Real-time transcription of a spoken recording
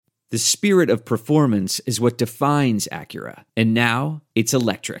The spirit of performance is what defines Acura. And now, it's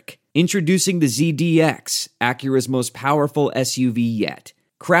electric. Introducing the ZDX, Acura's most powerful SUV yet.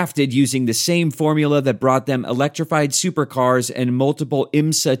 Crafted using the same formula that brought them electrified supercars and multiple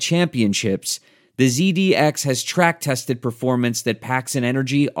IMSA championships, the ZDX has track-tested performance that packs an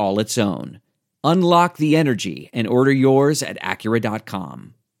energy all its own. Unlock the energy and order yours at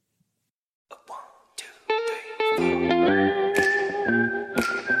Acura.com.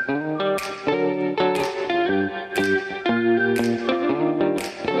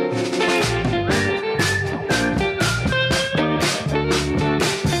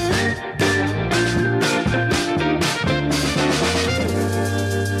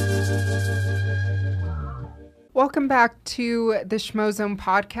 Welcome back to the Schmozone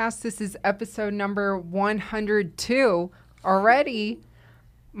podcast. This is episode number 102 already.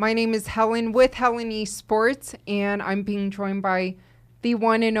 My name is Helen with Helen Esports, and I'm being joined by the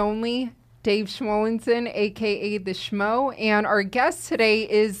one and only Dave Schmozone, aka the Schmo. And our guest today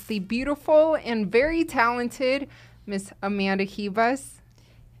is the beautiful and very talented Miss Amanda Ribas.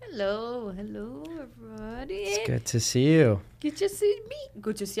 Hello, everybody. It's good to see you. Good to see me.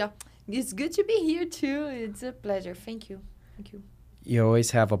 Good to see you. It's good to be here too. It's a pleasure. Thank you. You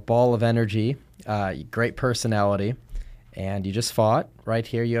always have a ball of energy, great personality, and you just fought right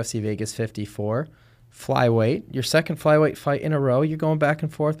here, UFC Vegas 54, flyweight. Your second flyweight fight in a row. You're going back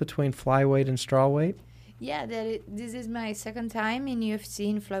and forth between flyweight and strawweight. Yeah, this is my second time in UFC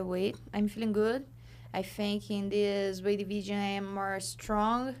in flyweight. I'm feeling good. I think in this weight division I am more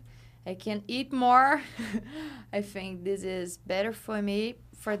strong. I can eat more. I think this is better for me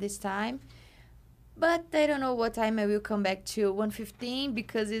for this time. But I don't know what time I will come back to 115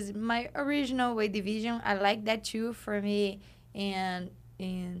 because it's my original weight division. I like that too for me. And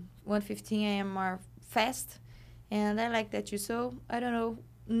in 115 I am more fast. And I like that too. So I don't know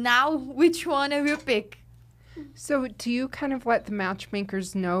now which one I will pick. So do you kind of let the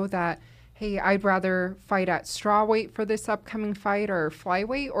matchmakers know that, hey, I'd rather fight at strawweight for this upcoming fight or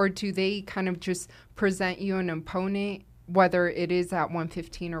flyweight? Or do they kind of just present you an opponent, whether it is at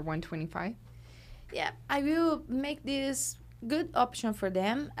 115 or 125? Yeah, I will make this good option for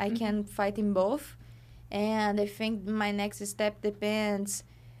them. I can fight in both. And I think my next step depends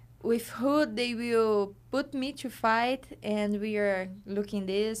with who they will put me to fight. And we are looking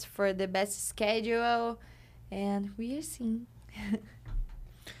this for the best schedule. And we are seeing.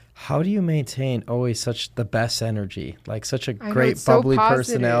 How do you maintain always such the best energy? Like such a great, so bubbly positive.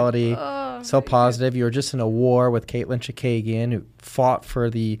 Personality. So positive. You were just in a war with Caitlin Chikagian, who fought for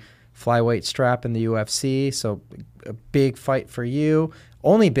the flyweight strap in the UFC. So a big fight for you.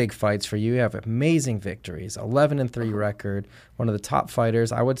 Only big fights for you. You have amazing victories. 11-3 record. One of the top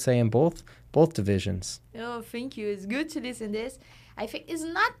fighters, I would say, in both divisions. Oh, thank you. It's good to listen to this. I think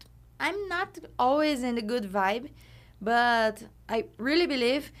I'm not always in a good vibe, but I really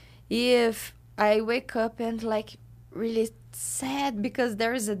believe if I wake up and like really sad, because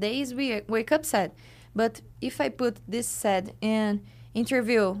there is a days we wake up sad, but if I put this sad in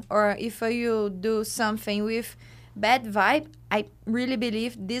interview or if I will do something with bad vibe, I really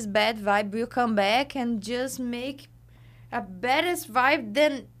believe this bad vibe will come back and just make a baddest vibe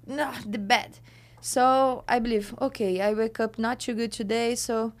than the bad. So I believe, okay, I wake up not too good today,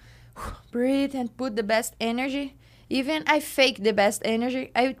 so breathe and put the best energy. Even I fake the best energy,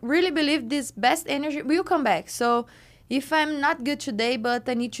 I really believe this best energy will come back. So if I'm not good today, but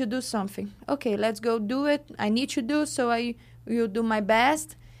I need to do something, okay, let's go do it. I need to do, so I will do my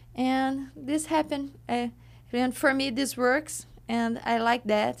best. And this happened. And for me, this works, and I like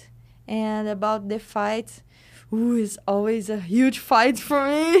that. And about the fight, it's always a huge fight for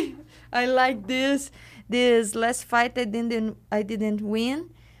me. I like this. This last fight, I didn't win,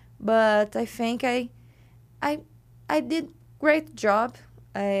 but I think I did great job.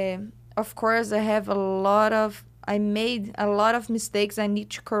 Of course, I made a lot of mistakes I need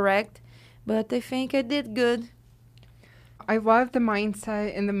to correct, but I think I did good. I love the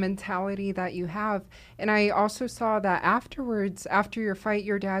mindset and the mentality that you have. And I also saw that afterwards, after your fight,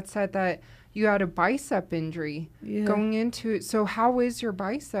 your dad said that you had a bicep injury going into it. So how is your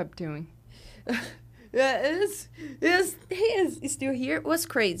bicep doing? He is still here. It was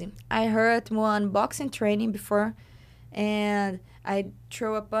crazy. I heard one boxing training before, and I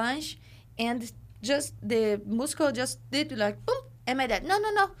throw a punch, and just the muscle just did like boom. And my dad, no,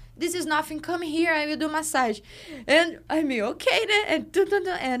 this is nothing. Come here, I will do massage. And I mean, okay then.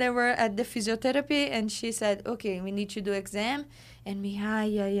 And I were at the physiotherapy, and she said, okay, we need to do exam. And me,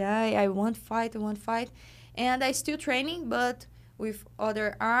 I won't fight. And I still training, but with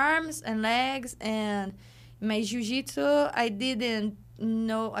other arms and legs. And my jiu-jitsu, I didn't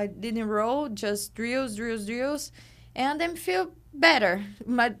I didn't roll, just drills, and then feel better,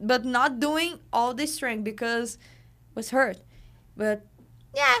 but not doing all the strength because was hurt. But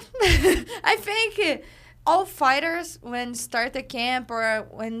yeah, I think all fighters when start the camp or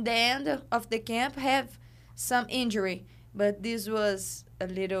when the end of the camp have some injury, but this was a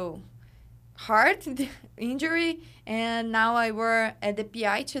little hard injury, and now I were at the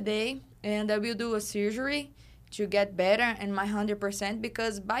PI today, and I will do a surgery to get better and my 100%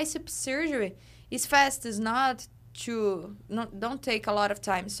 because bicep surgery is fast. It's not don't take a lot of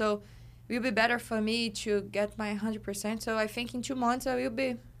time, so it will be better for me to get my 100%. So I think in 2 months I will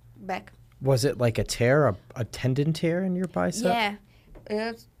be back. Was it like a tear, a tendon tear in your bicep?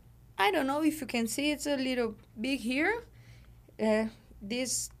 Yeah. I don't know if you can see. It's a little big here.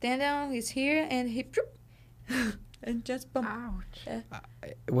 This tendon is here, and he and just bump. Ouch.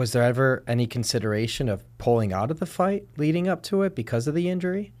 Was there ever any consideration of pulling out of the fight leading up to it because of the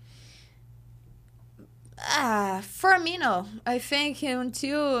injury? For me, no. I think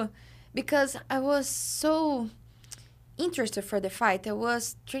because I was so interested for the fight. I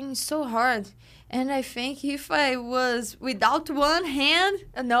was training so hard. And I think if I was without one hand,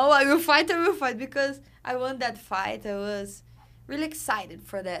 no, I will fight because I won that fight. I was really excited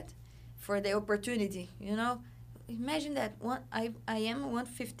for that, for the opportunity, Imagine that I am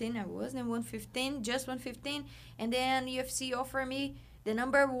 115. I wasn't 115, just 115. And then UFC offered me the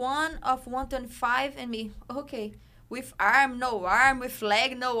number 1 of 125 and me, okay, with arm, with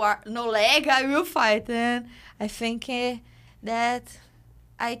leg, no leg, I will fight. And I think that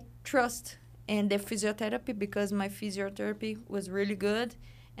I trust in the physiotherapy because my physiotherapy was really good,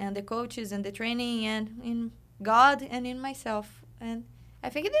 and the coaches and the training and in God and in myself. And I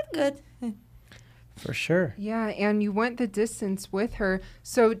think it did good. For sure. Yeah, and you went the distance with her.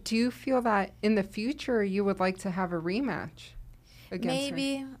 So do you feel that in the future you would like to have a rematch against her?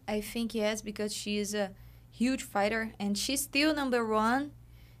 Maybe. I think yes, because she is a huge fighter and she's still number 1.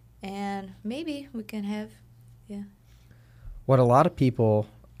 And maybe we can have, yeah. What a lot of people,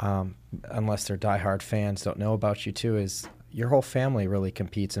 unless they're diehard fans, don't know about you too is your whole family really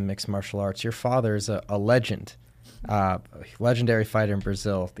competes in mixed martial arts. Your father is a legend. Legendary fighter in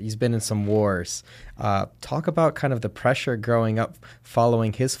Brazil. He's been in some wars. Talk about kind of the pressure growing up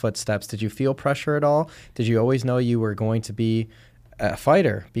following his footsteps. Did you feel pressure at all? Did you always know you were going to be a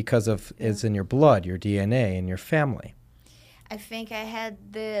fighter because of it's in your blood, your DNA, and your family? I think I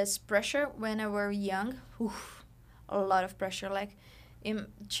had this pressure when I was young. A lot of pressure. Like in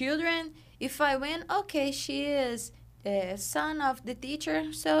children, if I win, okay, she is the son of the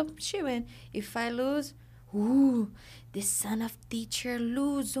teacher, so she win. If I lose, the son of teacher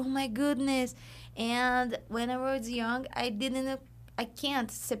lose. Oh my goodness. And when I was young, I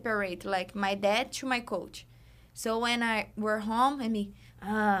can't separate like my dad to my coach. So when I were home and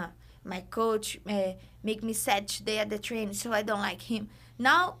my coach make me sad today at the training, so I don't like him.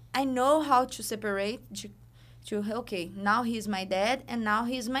 Now I know how to separate okay, now he's my dad and now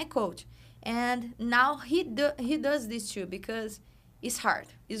he's my coach. And now he does this too because it's hard.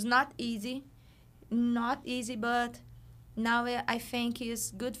 It's not easy, but now I think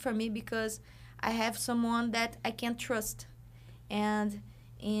it's good for me because I have someone that I can trust. And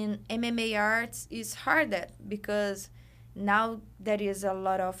in MMA arts, it's harder because now there is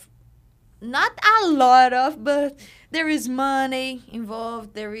not a lot of, but there is money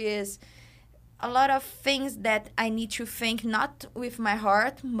involved. There is a lot of things that I need to think, not with my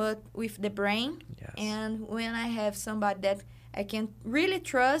heart, but with the brain. Yes. And when I have somebody that I can really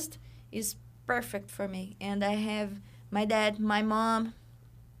trust, is perfect for me. And I have my dad, my mom,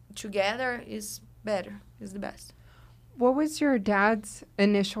 together is better, is the best. What was your dad's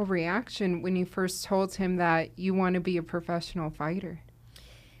initial reaction when you first told him that you want to be a professional fighter?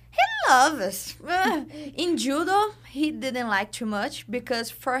 He loves us. In judo, he didn't like too much because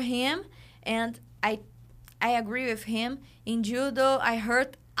for him, and I agree with him, in judo, I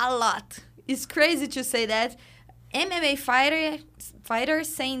hurt a lot. It's crazy to say that. MMA fighters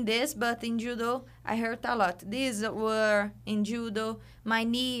saying this, but in judo, I hurt a lot. These were in judo. My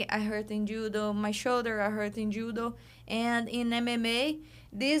knee, I hurt in judo. My shoulder, I hurt in judo. And in MMA,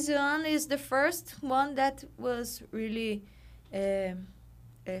 this one is the first one that was really,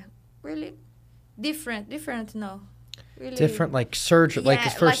 really different, no. Really different, like surgery, like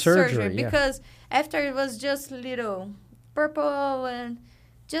his first surgery. Yeah. Because after it was just little purple and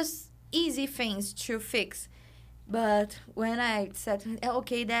just easy things to fix. But when I said,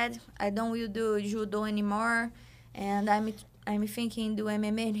 okay, Dad, I don't will do judo anymore, and I'm thinking do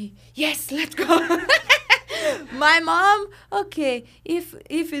MMA, and he, yes, let's go. My mom, okay, if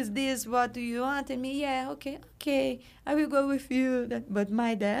it's this, what do you want? And me, yeah, okay, I will go with you. But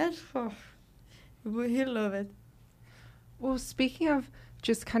my dad, he love it. Well, speaking of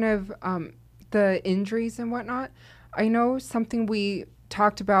just kind of the injuries and whatnot, I know something we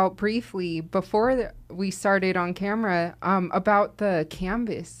talked about briefly before we started on camera about the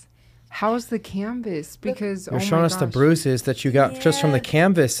canvas. How's the canvas? Because you're showing us the bruises that you got just from the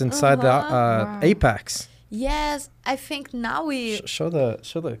canvas inside the apex. Yes, I think now we show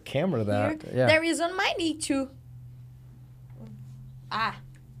the camera that. Yeah. There is on my knee too.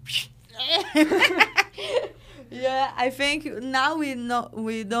 Yeah, I think now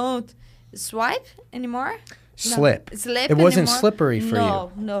we don't swipe anymore. Slip. Slip. It wasn't anymore. slippery for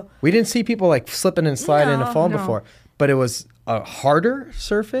you. No. We didn't see people like slipping and sliding and falling before, but it was a harder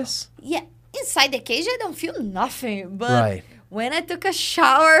surface. Yeah, inside the cage I don't feel nothing, but when I took a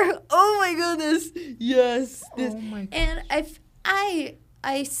shower, oh my goodness, yes. Oh my gosh. And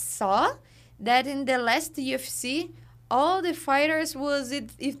I saw that in the last UFC, all the fighters was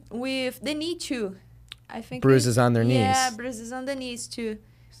with the knee too. I think bruises on their knees. Yeah, bruises on the knees too.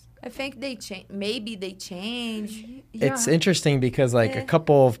 I think they change. Maybe they change. Yeah. It's interesting because like a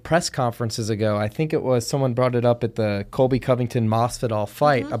couple of press conferences ago, I think it was someone brought it up at the Colby Covington Masvidal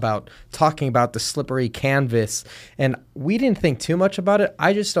fight about talking about the slippery canvas. And we didn't think too much about it.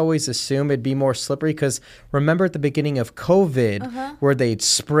 I just always assumed it'd be more slippery because remember at the beginning of COVID where they'd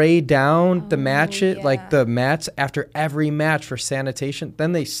spray down the like the mats after every match for sanitation.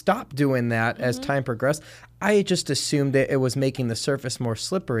 Then they stopped doing that as time progressed. I just assumed that it was making the surface more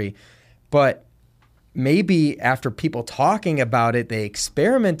slippery, but maybe after people talking about it, they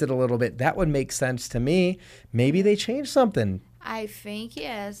experimented a little bit. That would make sense to me. Maybe they changed something. I think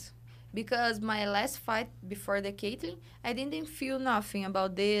yes, because my last fight before the Caitlyn, I didn't feel nothing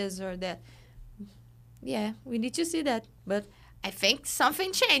about this or that. Yeah, we need to see that, but I think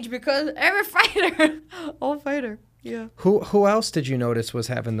something changed because every fighter, all fighter. Yeah. Who else did you notice was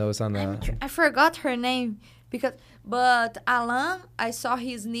having those on the? I forgot her name but Alan, I saw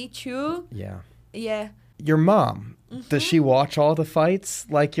his knee too. Yeah. Yeah. Your mom, does she watch all the fights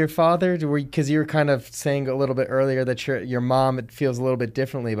like your father? Because you were kind of saying a little bit earlier that your mom it feels a little bit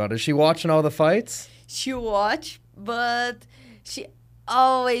differently about it. Is she watching all the fights? She watch, but she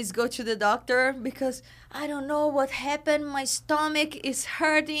always go to the doctor because I don't know what happened. My stomach is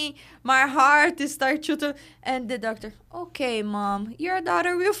hurting. My heart is starting to... And the doctor, okay, Mom, your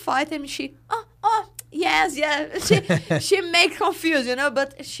daughter will fight. And she, yes. She make confused,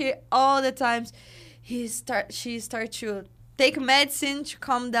 but she all the times, she start to take medicine to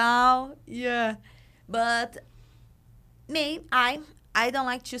calm down. Yeah. But I don't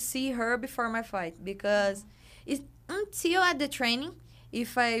like to see her before my fight because it's until at the training,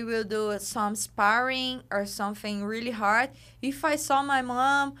 if I will do some sparring or something really hard, if I saw my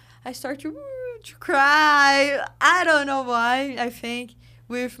mom, I start to cry. I don't know why. I think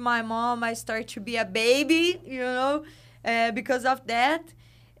with my mom, I start to be a baby, because of that.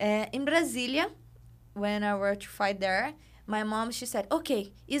 In Brasilia, when I were to fight there, my mom, she said,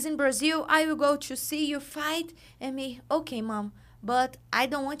 okay, is in Brazil, I will go to see you fight. And me, okay, Mom, but I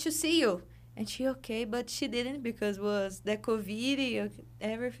don't want to see you. And she okay, but she didn't because was the COVID,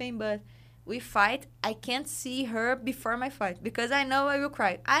 everything. But we fight. I can't see her before my fight because I know I will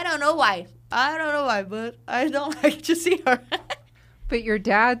cry. I don't know why, but I don't like to see her. But your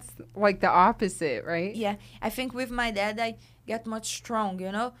dad's like the opposite, right? Yeah, I think with my dad, I get much strong,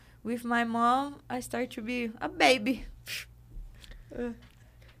 With my mom, I start to be a baby.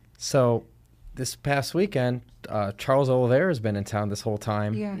 So this past weekend, Charles Oliveira's been in town this whole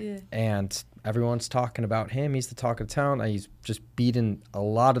time. Yeah. And everyone's talking about him. He's the talk of town. He's just beaten a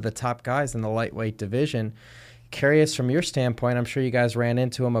lot of the top guys in the lightweight division. Curious from your standpoint, I'm sure you guys ran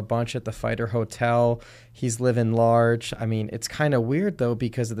into him a bunch at the Fighter Hotel. He's living large. I mean, it's kind of weird, though,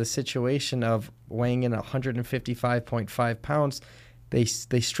 because of the situation of weighing in 155.5 pounds. They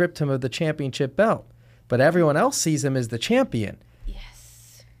stripped him of the championship belt. But everyone else sees him as the champion.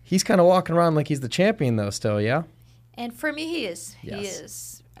 Yes. He's kind of walking around like he's the champion, though, still, yeah? And for me, he is. Yes. He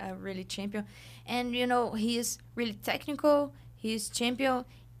is a really champion. And, he is really technical. He is champion.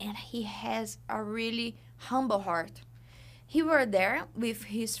 And he has a really humble heart. He were there with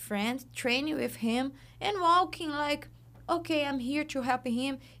his friend, training with him, and walking like, okay, I'm here to help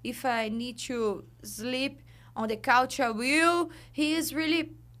him. If I need to sleep on the couch, I will. He is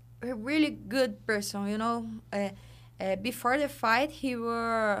really a really good person, before the fight, he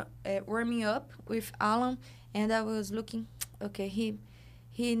were warming up with Alan, and I was looking, okay, he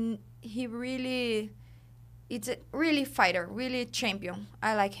really, it's a really fighter, really champion.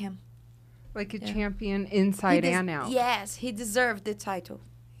 I like him. Like a champion inside and out. Yes, he deserved the title.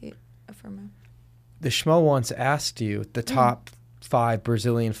 The Schmo once asked you the top 5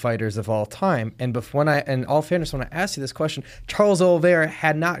 Brazilian fighters of all time, and in all fairness, when I asked you this question, Charles Oliveira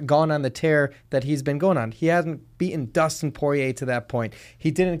had not gone on the tear that he's been going on. He hadn't beaten Dustin Poirier to that point.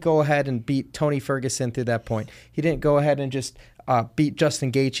 He didn't go ahead and beat Tony Ferguson through that point. He didn't go ahead and just beat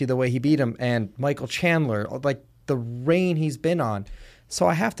Justin Gaethje the way he beat him, and Michael Chandler, like the reign he's been on. So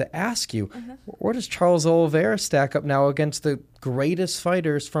I have to ask you, where does Charles Oliveira stack up now against the greatest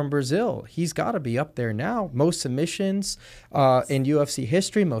fighters from Brazil? He's got to be up there now. Most submissions in UFC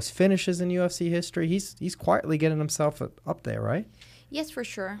history, most finishes in UFC history. He's quietly getting himself up there, right? Yes, for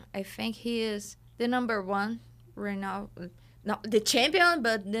sure. I think he is the number one right now. Not the champion,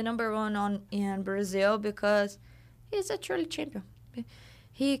 but the number one in Brazil because he's a truly champion.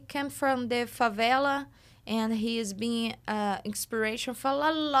 He came from the favela, and he is being inspiration for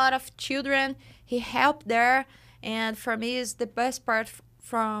a lot of children. He helped there, and for me, is the best part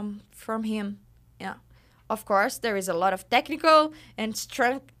from him. Yeah, of course, there is a lot of technical and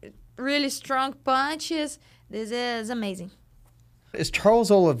really strong punches. This is amazing. Is Charles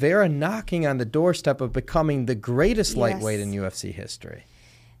Oliveira knocking on the doorstep of becoming the greatest lightweight in UFC history?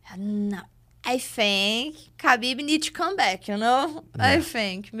 No. I think Khabib needs to come back, Yeah. I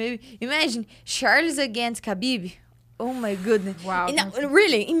think. Maybe. Imagine Charles against Khabib. Oh, my goodness. Wow.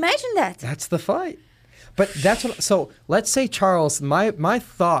 Really, imagine that. That's the fight. But that's what. So let's say Charles. My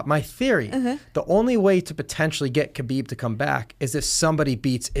theory. The only way to potentially get Khabib to come back is if somebody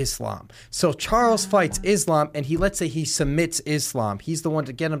beats Islam. So Charles fights Islam, and let's say he submits Islam. He's the one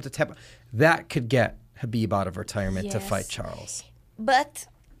to get him to tap. That could get Khabib out of retirement to fight Charles. But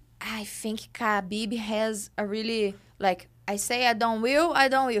I think Khabib has a really, I say I don't will.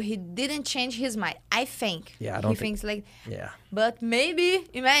 He didn't change his mind, I think. Yeah, I don't think. He thinks Yeah. But maybe,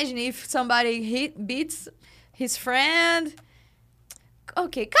 imagine if somebody beats his friend.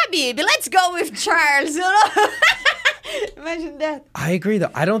 Okay, Khabib, let's go with Charles, Imagine that. I agree,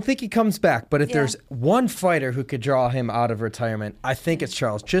 though. I don't think he comes back, but if there's one fighter who could draw him out of retirement, I think it's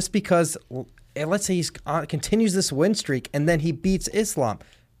Charles. Just because, let's say he continues this win streak and then he beats Islam.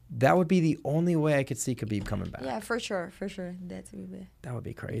 That would be the only way I could see Khabib coming back. Yeah, for sure. That would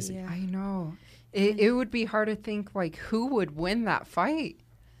be crazy. Yeah. I know. It would be hard to think, who would win that fight?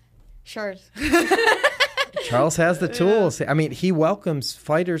 Charles. Charles has the tools. I mean, he welcomes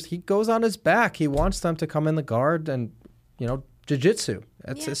fighters. He goes on his back. He wants them to come in the guard and, jiu-jitsu.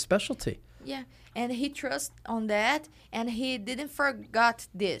 That's his specialty. Yeah, and he trusts on that, and he didn't forget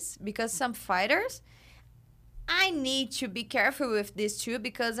this because some fighters... I need to be careful with this too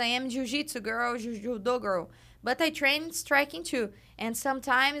because I am jiu-jitsu girl, judo girl. But I train striking too. And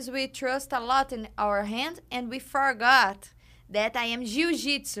sometimes we trust a lot in our hand and we forgot that I am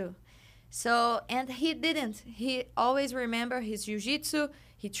jiu-jitsu. So, and he didn't. He always remember his jiu-jitsu.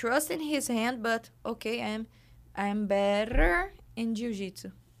 He trusts in his hand, but okay, I'm better in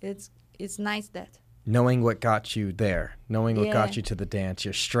jiu-jitsu. It's nice that. Knowing what got you there. Knowing what got you to the dance.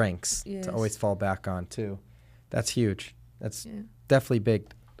 Your strengths to always fall back on too. That's huge. That's definitely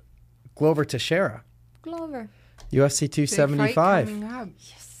big. Glover Teixeira. Glover. UFC 275.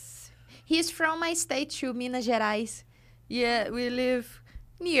 Yes. He's from my state too, Minas Gerais. Yeah, we live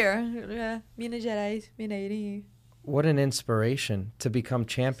near Minas Gerais, Mineirinho. What an inspiration to become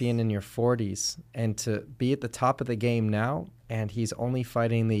champion in your 40s and to be at the top of the game now. And he's only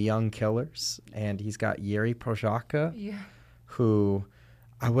fighting the young killers. And he's got Yuri Prochazka, who...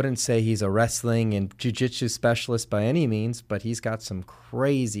 I wouldn't say he's a wrestling and jiu-jitsu specialist by any means, but he's got some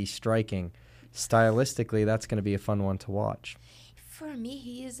crazy striking. Stylistically, that's going to be a fun one to watch. For me,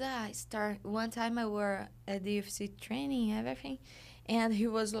 he is a star. One time I were at the UFC training, everything, and he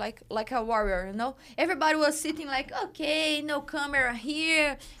was like a warrior, Everybody was sitting okay, no camera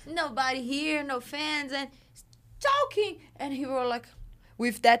here, nobody here, no fans, and talking. And he was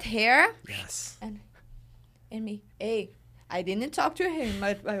with that hair. Yes. And me, hey. I didn't talk to him.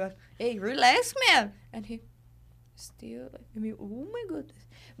 I was, hey, relax, man. And he still, oh my goodness.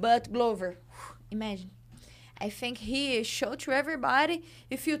 But Glover, imagine. I think he showed to everybody,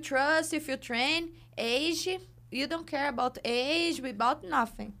 if you trust, if you train, age, you don't care about age, about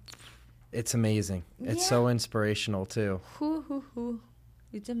nothing. It's amazing. It's so inspirational, too.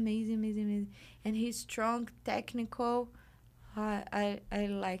 It's amazing. And he's strong, technical. I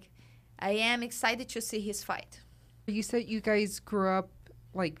like. I am excited to see his fight. You said you guys grew up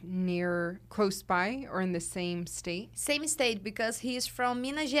close by or in the same state? Same state because he's from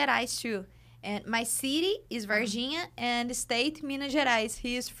Minas Gerais too. And my city is Varginha and the state Minas Gerais.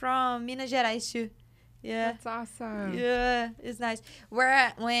 He is from Minas Gerais too. Yeah. That's awesome. Yeah, it's nice.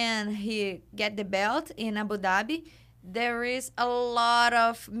 Where when he get the belt in Abu Dhabi, there is a lot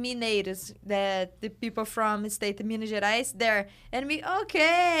of mineiros, that the people from state of Minas Gerais there, and we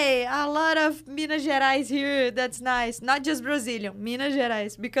okay, a lot of Minas Gerais here. That's nice. Not just Brazilian, Minas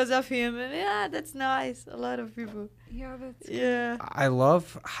Gerais, because of him. Yeah, that's nice. A lot of people. Yeah, that's Yeah. I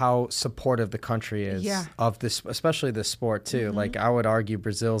love how supportive the country is of this, especially this sport too. Like I would argue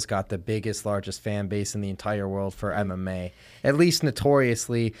Brazil's got the biggest, largest fan base in the entire world for MMA, at least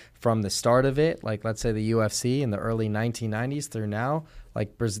notoriously from the start of it. Like let's say the UFC in the early 1990s through now,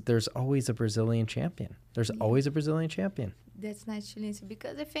 like there's always a Brazilian champion. There's always a Brazilian champion. That's nice to listen,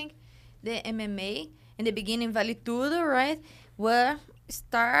 because I think the MMA in the beginning, Vale Tudo, right, were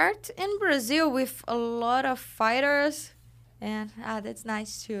start in Brazil with a lot of fighters, and that's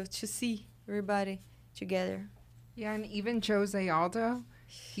nice to see everybody together. Yeah, and even Jose Aldo,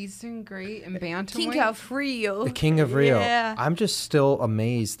 he's doing great in bantamweight. King of Rio. The King of Rio. Yeah. I'm just still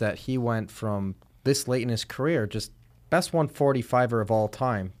amazed that he went from this late in his career, just best 145er of all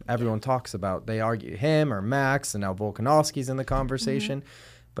time. Everyone talks about. They argue him or Max, and now Volkanovski's in the conversation.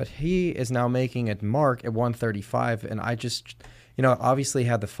 But he is now making a mark at 135, and I just, obviously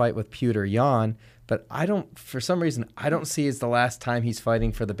had the fight with Petr Yan, but for some reason, I don't see it's the last time he's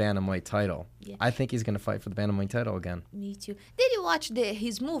fighting for the bantamweight title. Yeah. I think he's going to fight for the bantamweight title again. Me too. Did you watch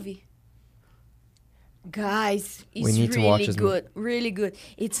his movie? Guys, it's We need to watch really his good. Really good.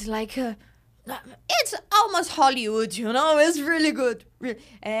 It's like it's almost Hollywood, It's really good.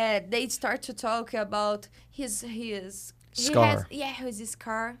 They start to talk about his Scar. His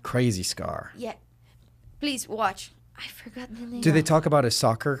scar. Crazy Scar. Yeah. Please watch. I forgot the name. Do they talk about his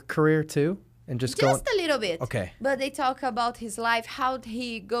soccer career too? And just a little bit. Okay. But they talk about his life, how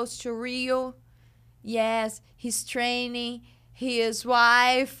he goes to Rio. Yes, his training, his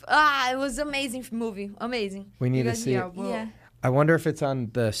wife. It was amazing movie. Amazing. We need to see it. Yeah. I wonder if it's on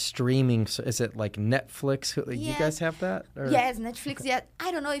the streaming. Is it like Netflix? You guys have that? Or? Yes, Netflix. Yeah,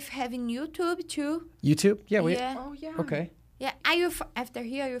 I don't know if having YouTube too. YouTube? Yeah. Oh, yeah. Okay. Yeah, after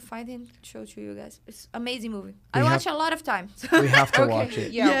here I will find it, show to you guys. It's amazing movie. We I watch a lot of times. We have to watch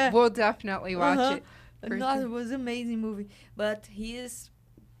it. Yeah, we'll definitely watch it. It was an amazing movie, but he is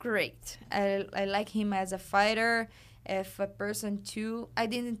great. I like him as a fighter, as a person too. I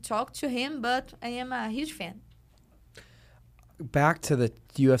didn't talk to him, but I am a huge fan. Back to the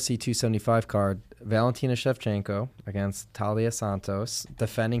UFC 275 card, Valentina Shevchenko against Talia Santos,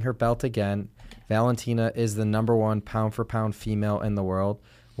 defending her belt again. Valentina is the number one pound-for-pound female in the world.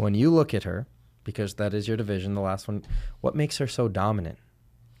 When you look at her, because that is your division, the last one, what makes her so dominant?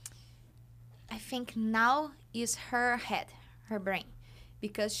 I think now is her head, her brain,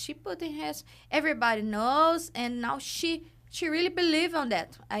 because she put in his, everybody knows, and now she really believes on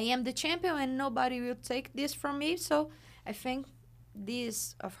that. I am the champion, and nobody will take this from me, so I think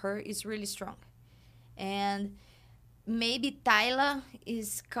this of her is really strong. And maybe Tyla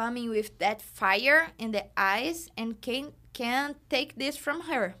is coming with that fire in the eyes and can take this from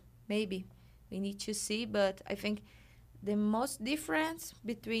her. Maybe. We need to see, but I think the most difference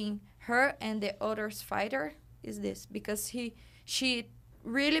between her and the other fighter is this, because she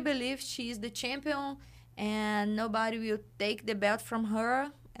really believes she is the champion and nobody will take the belt from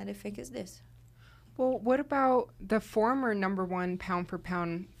her, and I think it's this. Well, what about the former number one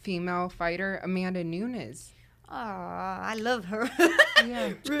pound-for-pound female fighter, Amanda Nunes? Oh, I love her.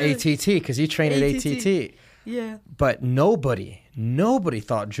 Yeah. Really. ATT, because you train at ATT. Yeah. But nobody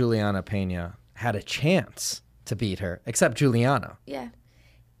thought Juliana Pena had a chance to beat her, except Juliana. Yeah.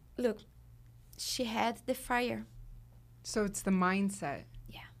 Look, she had the fire. So it's the mindset.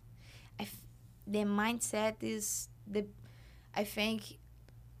 Yeah. The mindset is I think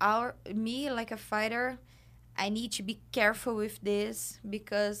me like a fighter, I need to be careful with this,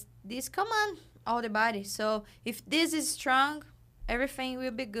 because this come on all the body. So if this is strong, everything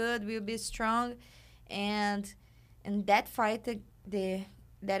will be good, will be strong. And in that fight,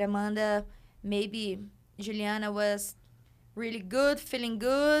 that Amanda, maybe Juliana was really good, feeling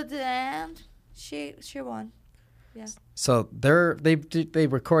good, and she won. Yeah. So they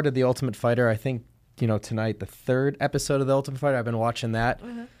recorded The Ultimate Fighter, I think, tonight, the third episode of The Ultimate Fighter. I've been watching that.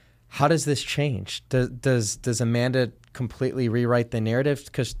 Uh-huh. How does this change? Does Amanda completely rewrite the narrative?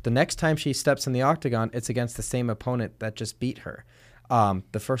 Because the next time she steps in the octagon, it's against the same opponent that just beat her.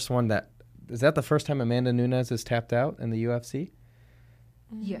 The first one is that the first time Amanda Nunes is tapped out in the UFC?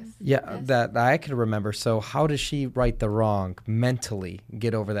 Yes. Yeah, Yes. that I can remember. So how does she right the wrong mentally,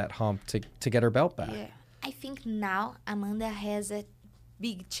 get over that hump to get her belt back? Yeah. I think now Amanda has a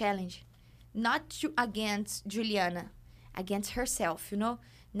big challenge. Not against Juliana, against herself,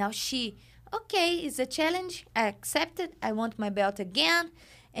 Now she, okay, it's a challenge. I accept it. I want my belt again.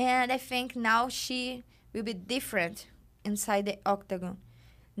 And I think now she will be different inside the octagon.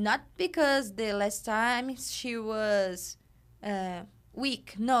 Not because the last time she was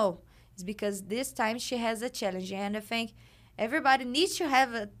weak. No. It's because this time she has a challenge. And I think everybody needs to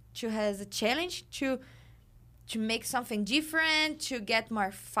have a challenge to make something different, to get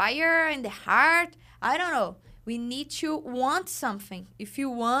more fire in the heart. I don't know. We need to want something. If you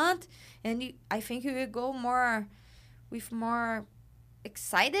want, and I think you will go more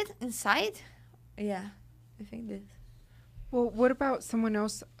excited inside. Yeah, I think this. Well, what about someone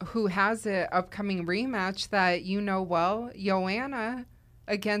else who has an upcoming rematch that you know well, Joanna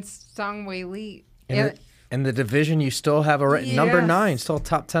against Zhang Weili? In the division, you still have a number 9, still a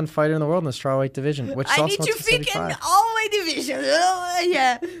top 10 fighter in the world in the strawweight division. Which I need to think in all my divisions.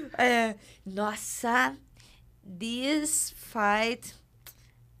 Yeah. Nossa, this fight,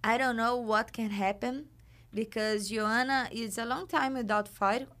 I don't know what can happen because Joanna is a long time without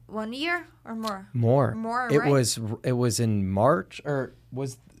fight. 1 year or more? More, It right? was in March, or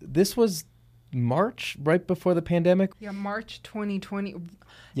was March right before the pandemic? Yeah, March 2020.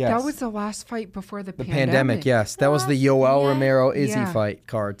 Yes. That was the last fight before the pandemic. Pandemic, yes. That was the Yoel Yeah. Romero Izzy fight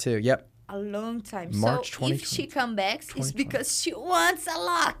card too. Yep. A long time. March so if she comes back, it's because she wants a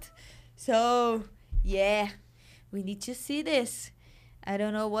lot. So, yeah, we need to see this. I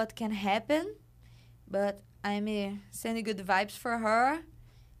don't know what can happen, but I'm sending good vibes for her.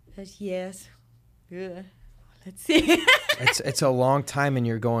 But yes, good. Let's see. It's a long time, and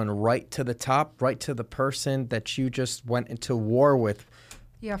you're going right to the top, right to the person that you just went into war with.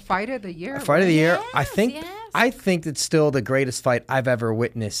 Yeah, fight of the year. Fight of the year. Yes, I think it's still the greatest fight I've ever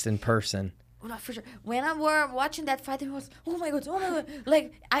witnessed in person. Well, for sure. When I were watching that fight, it was, oh my God.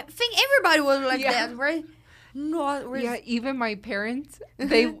 Like, I think everybody was like that, right? No, Yeah, even my parents,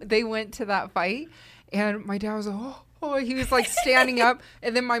 they went to that fight, and my dad was like, oh, he was like standing up,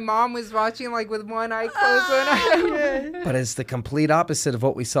 and then my mom was watching like with one eye closed. But it's the complete opposite of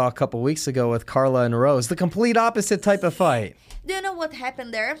what we saw a couple weeks ago with Carla and Rose. The complete opposite type of fight. Do you know what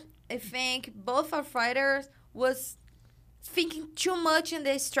happened there? I think both our fighters was thinking too much in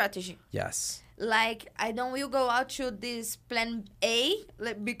their strategy. Yes. Like, I don't will go out to this plan A,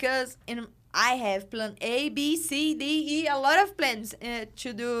 because I have plan A, B, C, D, E, a lot of plans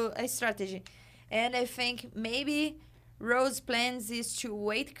to do a strategy. And I think maybe Rose's plans is to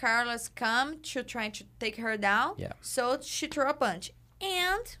wait Carla's come to try to take her down. Yeah. So she throw a punch.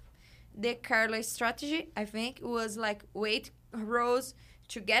 And the Carla strategy, I think, was like wait Rose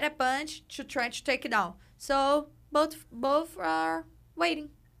to get a punch to try to take it down. So both are waiting.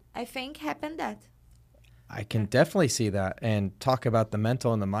 I think happened that. I can definitely see that. And talk about the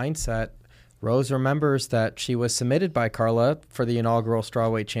mental and the mindset. Rose remembers that she was submitted by Carla for the inaugural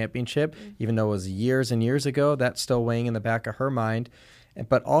strawweight championship, even though it was years and years ago. That's still weighing in the back of her mind.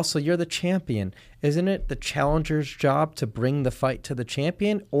 But also, you're the champion. Isn't it the challenger's job to bring the fight to the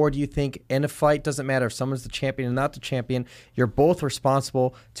champion? Or do you think in a fight, doesn't matter if someone's the champion or not the champion, you're both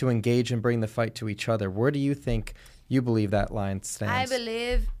responsible to engage and bring the fight to each other? Where do you think you believe that line stands? I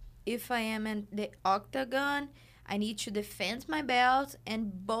believe if I am in the octagon, I need to defend my belt,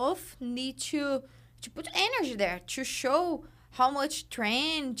 and both need to put energy there, to show how much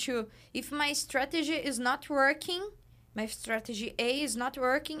train, if my strategy is not working, my strategy A is not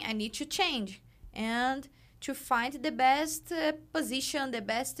working, I need to change. And to find the best position, the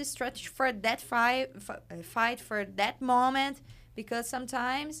best strategy for that fight, for that moment, because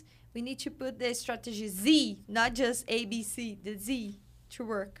sometimes we need to put the strategy Z, not just A, B, C, the Z to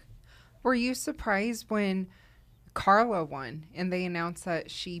work. Were you surprised when Carla won and they announced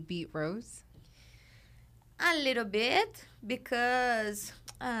that she beat Rose? A little bit, because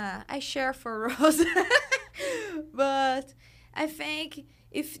I share for Rose. But I think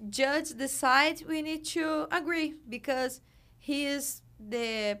if judge decide, we need to agree, because he is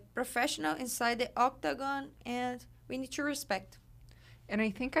the professional inside the octagon, and we need to respect. And I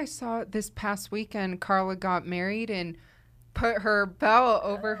think I saw this past weekend Carla got married and put her belt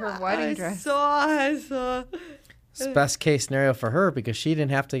over her wedding dress. I saw. It's best case scenario for her, because she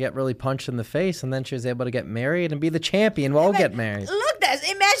didn't have to get really punched in the face, and then she was able to get married and be the champion while get married. Look, this.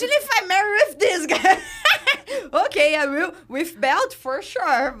 Imagine if I marry with this guy. Okay, I will with belt for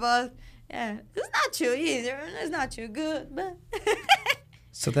sure, but yeah, it's not too easy. It's not too good, but.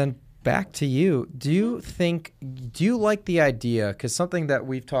 So then back to you. Do you like the idea? Because something that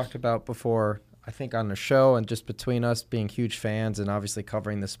we've talked about before, I think on the show, and just between us being huge fans and obviously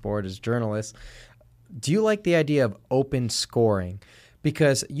covering the sport as journalists, do you like the idea of open scoring?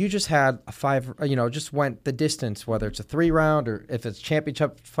 because you just had a 5, just went the distance, whether it's a 3-round or if it's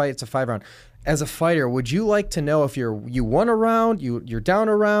championship fight, it's a 5-round. As a fighter, would you like to know if you won a round, you're down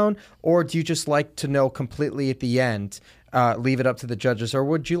a round, or do you just like to know completely at the end, leave it up to the judges, or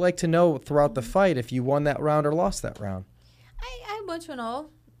would you like to know throughout the fight if you won that round or lost that round? I want to know.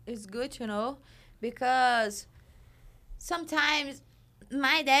 It's good to know because sometimes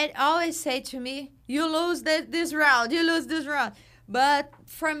my dad always say to me, you lose this round, you lose this round. But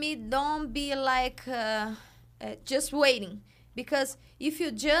for me, don't be like just waiting. Because if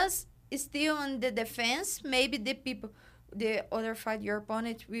you just still on the defense, maybe the other fight, your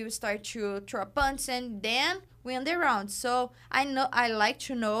opponent will start to throw punches and then win the round. So I like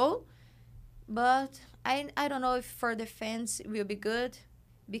to know, but I don't know if for the fans it will be good.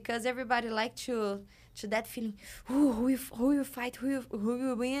 Because everybody like to that feeling, who will fight, who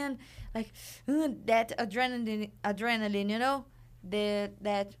will win, like that adrenaline,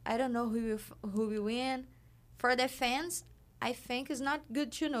 that I don't know who will win. For the fans, I think it's not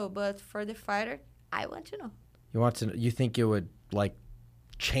good to know, but for the fighter, I want to know. You think it would like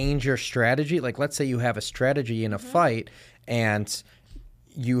change your strategy? Like, let's say you have a strategy in a fight, and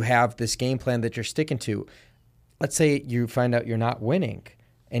you have this game plan that you're sticking to. Let's say you find out you're not winning.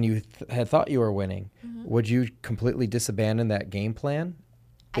 And you had thought you were winning, would you completely disabandon that game plan?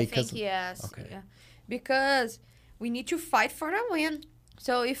 I think yes. Okay. Yeah. Because we need to fight for a win.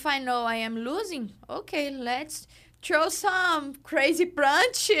 So if I know I am losing, okay, let's throw some crazy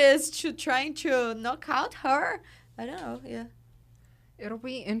punches to trying to knock out her. I don't know, yeah. It'll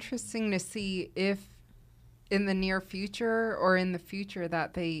be interesting to see if in the near future or in the future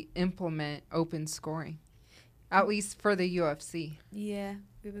that they implement open scoring, at least for the UFC. Yeah.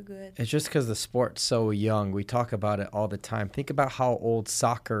 We were good. It's just because the sport's so young. We talk about it all the time. Think about how old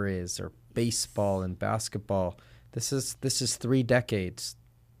soccer is, or baseball and basketball. This is 3 decades,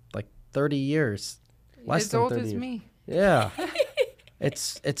 like 30 years. Less as than old 30 as years. me. Yeah.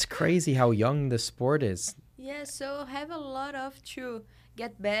 It's crazy how young the sport is. Yeah, so have a lot of to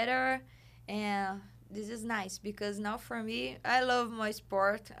get better, and this is nice because now for me, I love my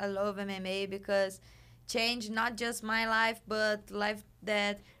sport. I love MMA because change not just my life but life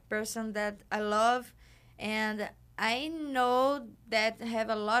that person that I love, and I know that have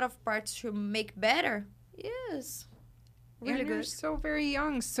a lot of parts to make better. Yes, really and you're good. so very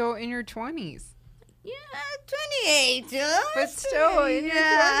young, so in your 20s. Yeah, 28. But still in your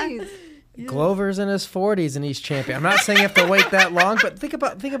 20s. Yeah. Glover's in his 40s and he's champion. I'm not saying you have to wait that long, but think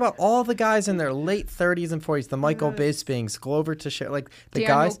about all the guys in their late 30s and 40s. The Michael Bispings, Glover Teixeira, like the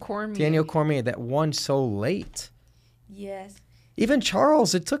Daniel Cormier that won so late. Yes. Even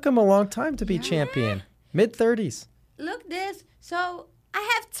Charles, it took him a long time to be champion. Mid-30s. Look this. So I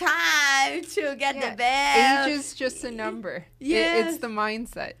have time to get the belt. Age is just a number. Yeah. It's the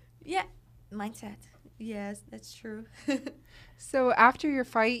mindset. Yeah. Mindset. Yes, that's true. So after your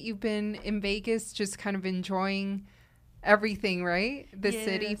fight, you've been in Vegas just kind of enjoying everything, right? The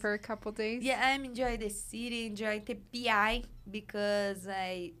city for a couple days? Yeah, I'm enjoying the city, enjoying the PI because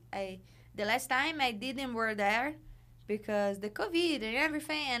I the last time I didn't work there because the COVID and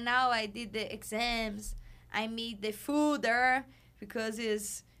everything, and now I did the exams. I meet the food there because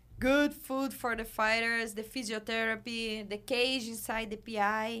it's good food for the fighters, the physiotherapy, the cage inside the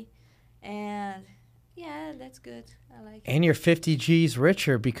PI, and yeah, that's good. I like it. And you're 50 G's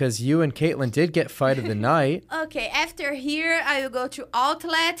richer because you and Caitlin did get fight of the night. Okay, after here, I will go to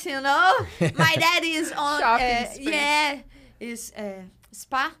Outlet, My dad is on...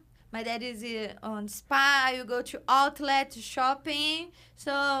 Spa. My dad is on Spa. I will go to Outlet shopping.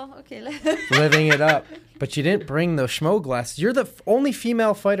 So, okay. Living it up. But you didn't bring those Schmo glasses. You're the only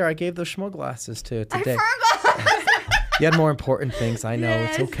female fighter I gave those Schmo glasses to today. I forgot. You had more important things. I know.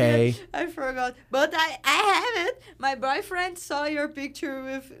 Yes, it's okay. I forgot. But I have it. My boyfriend saw your picture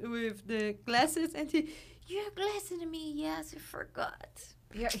with the glasses and you have glasses to me. Yes, I forgot.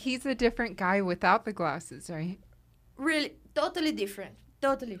 Yeah, he's a different guy without the glasses, right? Really, totally different.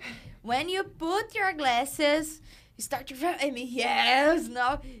 Totally. When you put your glasses, you start to... I mean, yes,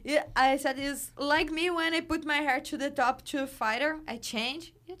 no. Yeah, I said it's like me when I put my hair to the top to a fighter. I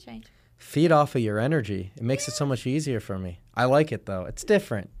change. You change. Feed off of your energy. It makes it so much easier for me. I like it, though. It's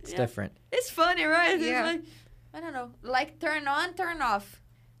different. It's different. It's funny, right? Yeah. It's like, I don't know, like turn on, turn off.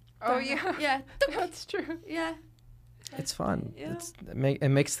 Oh, yeah. Yeah. That's true. Yeah. It's fun. Yeah. It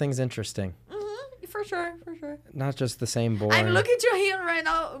makes things interesting. Mm-hmm. For sure. Not just the same boring. I'm looking to him right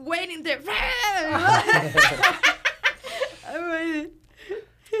now, waiting there. I'm waiting.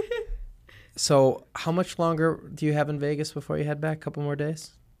 So how much longer do you have in Vegas before you head back? A couple more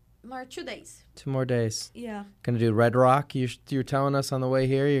days? more 2 days. 2 more days. Yeah. Gonna do Red Rock. You're telling us on the way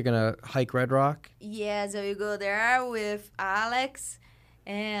here you're gonna hike Red Rock. Yes, I will go there with Alex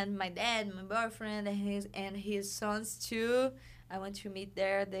and my dad, my boyfriend, and his sons too. I want to meet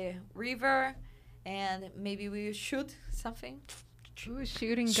there the river, and maybe we will shoot something. Ooh,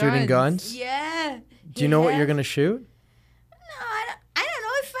 shooting guns. Yeah. Do you know what you're gonna shoot? No, I don't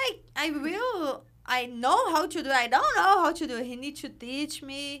know if I will. I know how to do it. I don't know how to do it. He needs to teach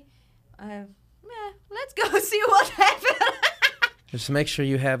me. Let's go see what happens. Just make sure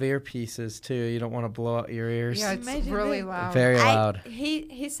you have earpieces too. You don't want to blow out your ears. Yeah, it's really loud. Very loud.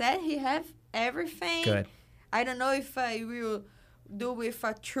 He said he have everything. Good. I don't know if I will do with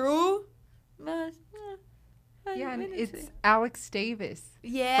a true, but yeah, and it's Alex Davis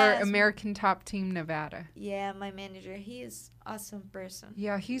for American Top Team Nevada. Yeah, my manager. He is awesome person.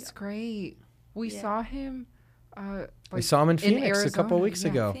 Yeah, he's great. We saw him. We saw him in Phoenix Arizona, a couple weeks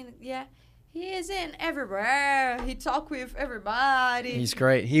ago. Yeah. He is in everywhere. He talk with everybody. He's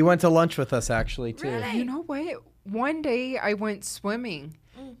great. He went to lunch with us actually too. Really? You know what? One day I went swimming,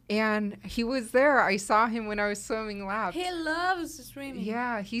 and he was there. I saw him when I was swimming laps. He loves swimming.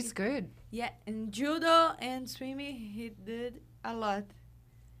 Yeah, he's good. Yeah, and judo and swimming, he did a lot.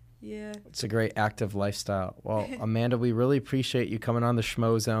 Yeah. It's a great active lifestyle. Well, Amanda, we really appreciate you coming on the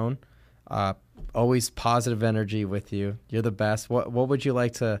Schmozone. Always positive energy with you. You're the best. What would you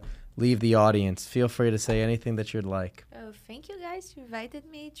like to leave the audience? Feel free to say anything that you'd like. Oh, thank you guys to invited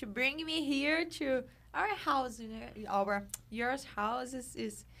me, to bring me here to our house. Your house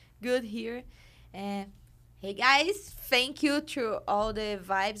is good here. And hey guys, thank you to all the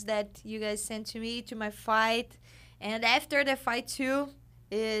vibes that you guys sent to me, to my fight. And after the fight too,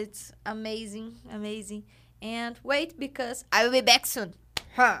 it's amazing. And wait, because I will be back soon.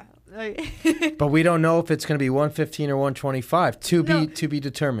 Huh. But we don't know if it's going to be 115 or 125. To be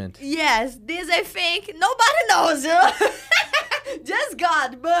determined. Yes, this I think nobody knows. Just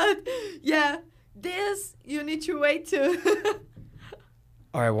God. But yeah, this you need to wait too.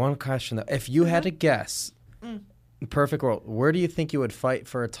 All right, one question though. If you had to guess, perfect world, where do you think you would fight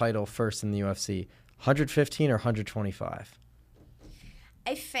for a title first in the UFC? 115 or 125?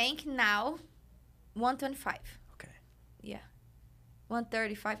 I think now 125. Okay. Yeah.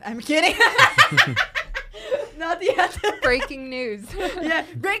 135. I'm kidding. Not yet. Breaking news. Yeah,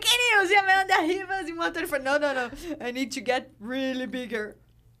 breaking news. Yeah, Amanda Ribas in 135. No. I need to get really bigger.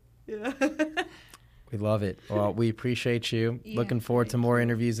 Yeah. We love it. Well, we appreciate you. Yeah, Looking forward to more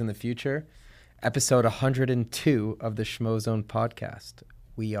interviews in the future. Episode 102 of the Schmozone podcast.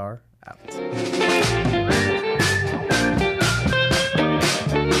 We are out.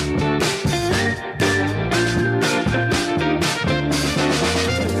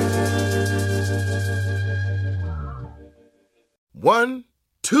 One,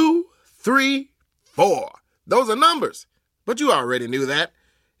 2, 3, 4. Those are numbers, but you already knew that.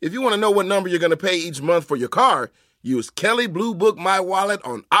 If you want to know what number you're going to pay each month for your car, use Kelley Blue Book My Wallet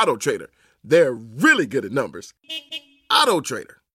on AutoTrader. They're really good at numbers. AutoTrader.